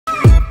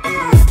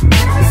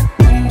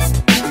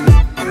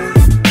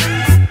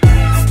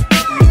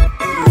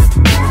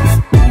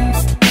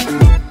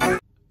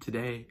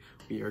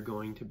are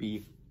going to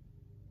be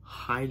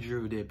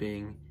hydro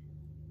dipping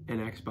an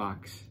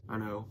Xbox. I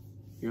know,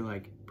 you're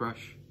like,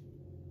 Brush,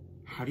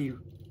 how do you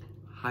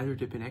hydro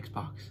dip an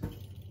Xbox?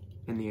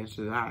 And the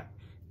answer to that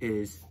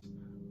is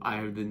I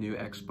have the new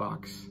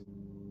Xbox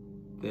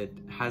that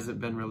hasn't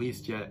been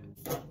released yet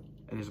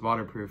and is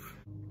waterproof.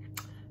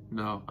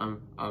 No,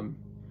 I'm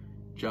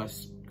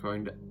just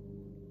going to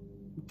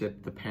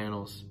dip the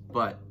panels,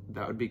 but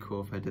that would be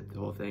cool if I did the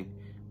whole thing.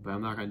 But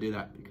I'm not gonna do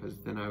that because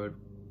then I would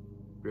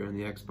ruin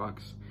the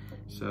Xbox.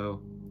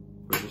 So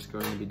we're just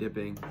going to be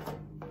dipping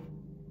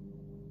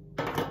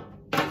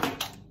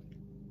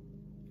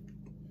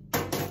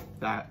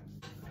that.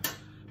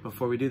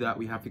 Before we do that,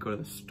 we have to go to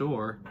the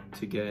store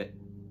to get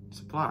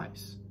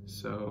supplies.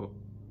 So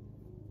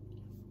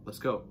let's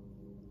go.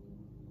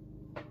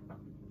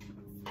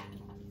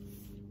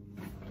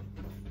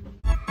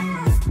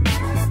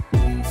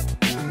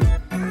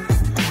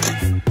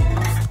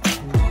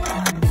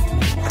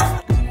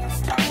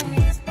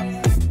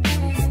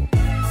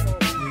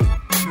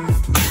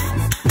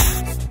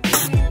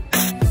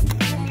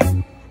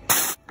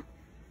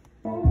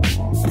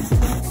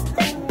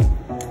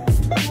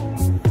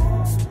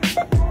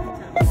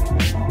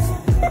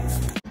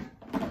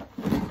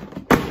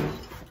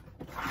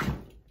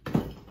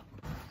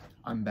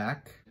 I'm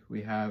back.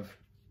 We have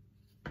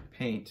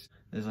paint.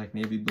 There's like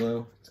navy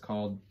blue. It's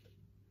called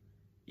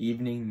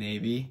Evening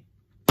Navy,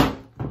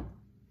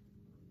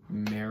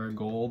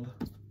 Marigold,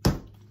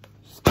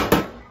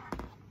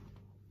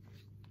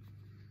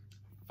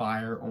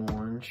 Fire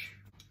Orange,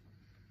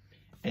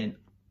 and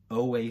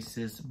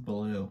Oasis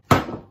Blue.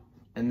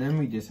 And then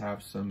we just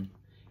have some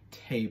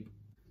tape.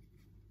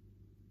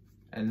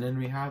 And then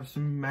we have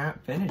some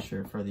matte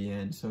finisher for the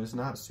end. So it's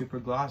not super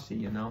glossy,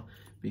 you know,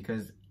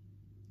 because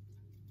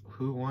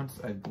who wants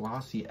a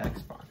glossy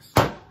Xbox?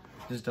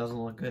 It just doesn't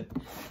look good.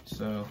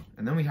 So,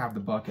 and then we have the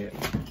bucket.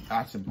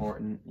 That's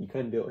important. You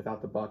couldn't do it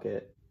without the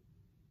bucket.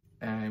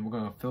 And we're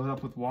gonna fill it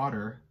up with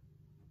water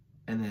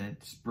and then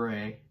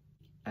spray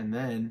and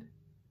then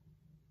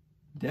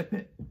dip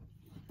it.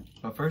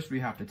 But first we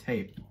have to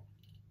tape.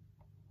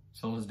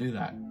 So let's do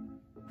that.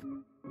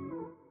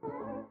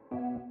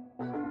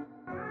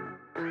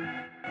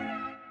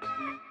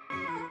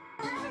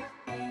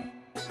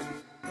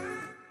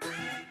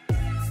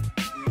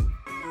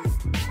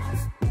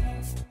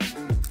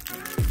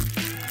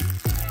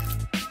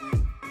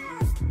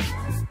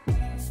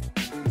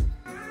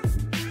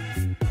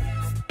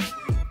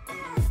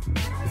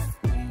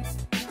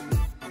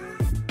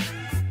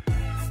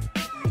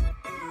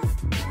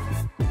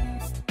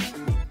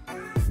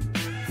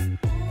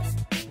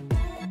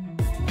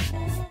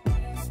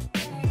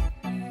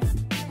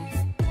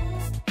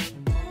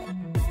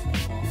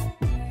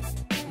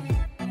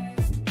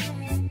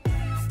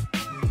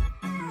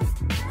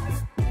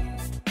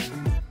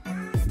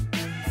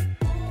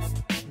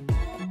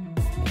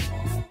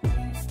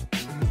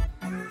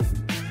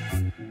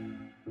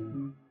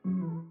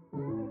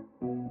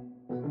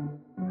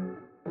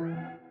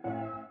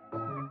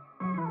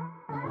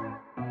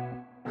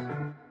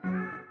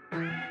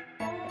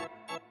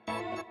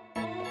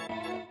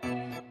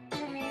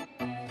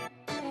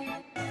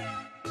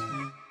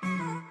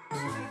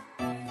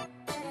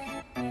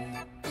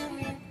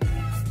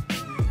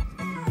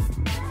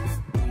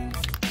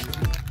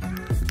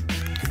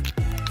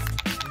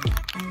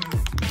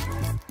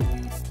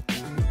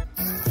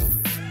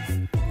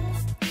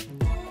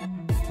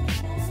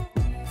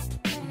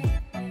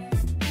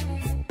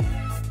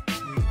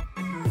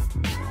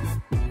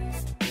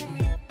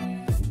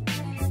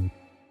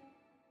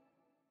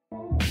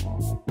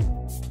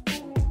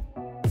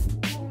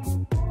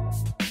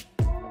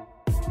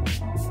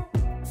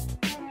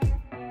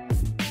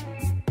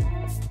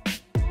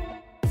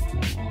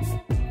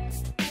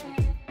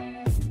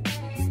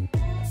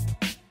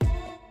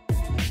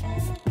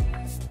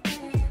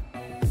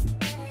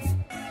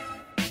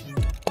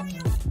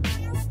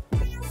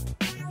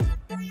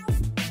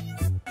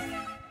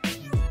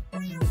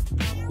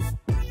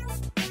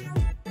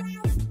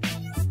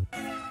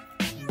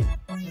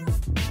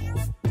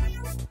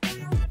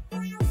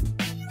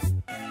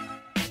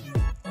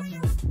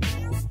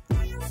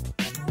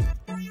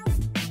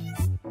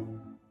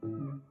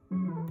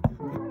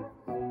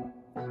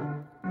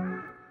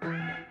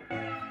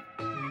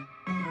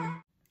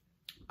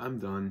 I'm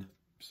done.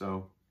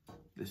 So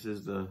this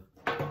is the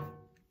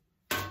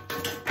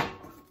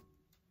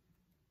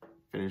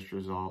finished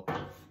result.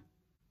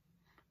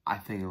 I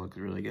think it looks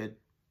really good.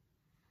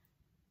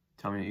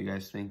 Tell me what you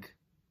guys think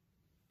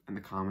in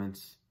the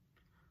comments.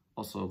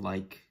 Also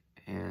like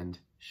and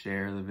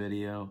share the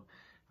video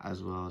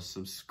as well as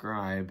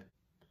subscribe.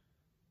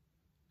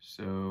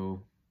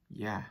 So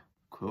yeah,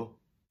 cool.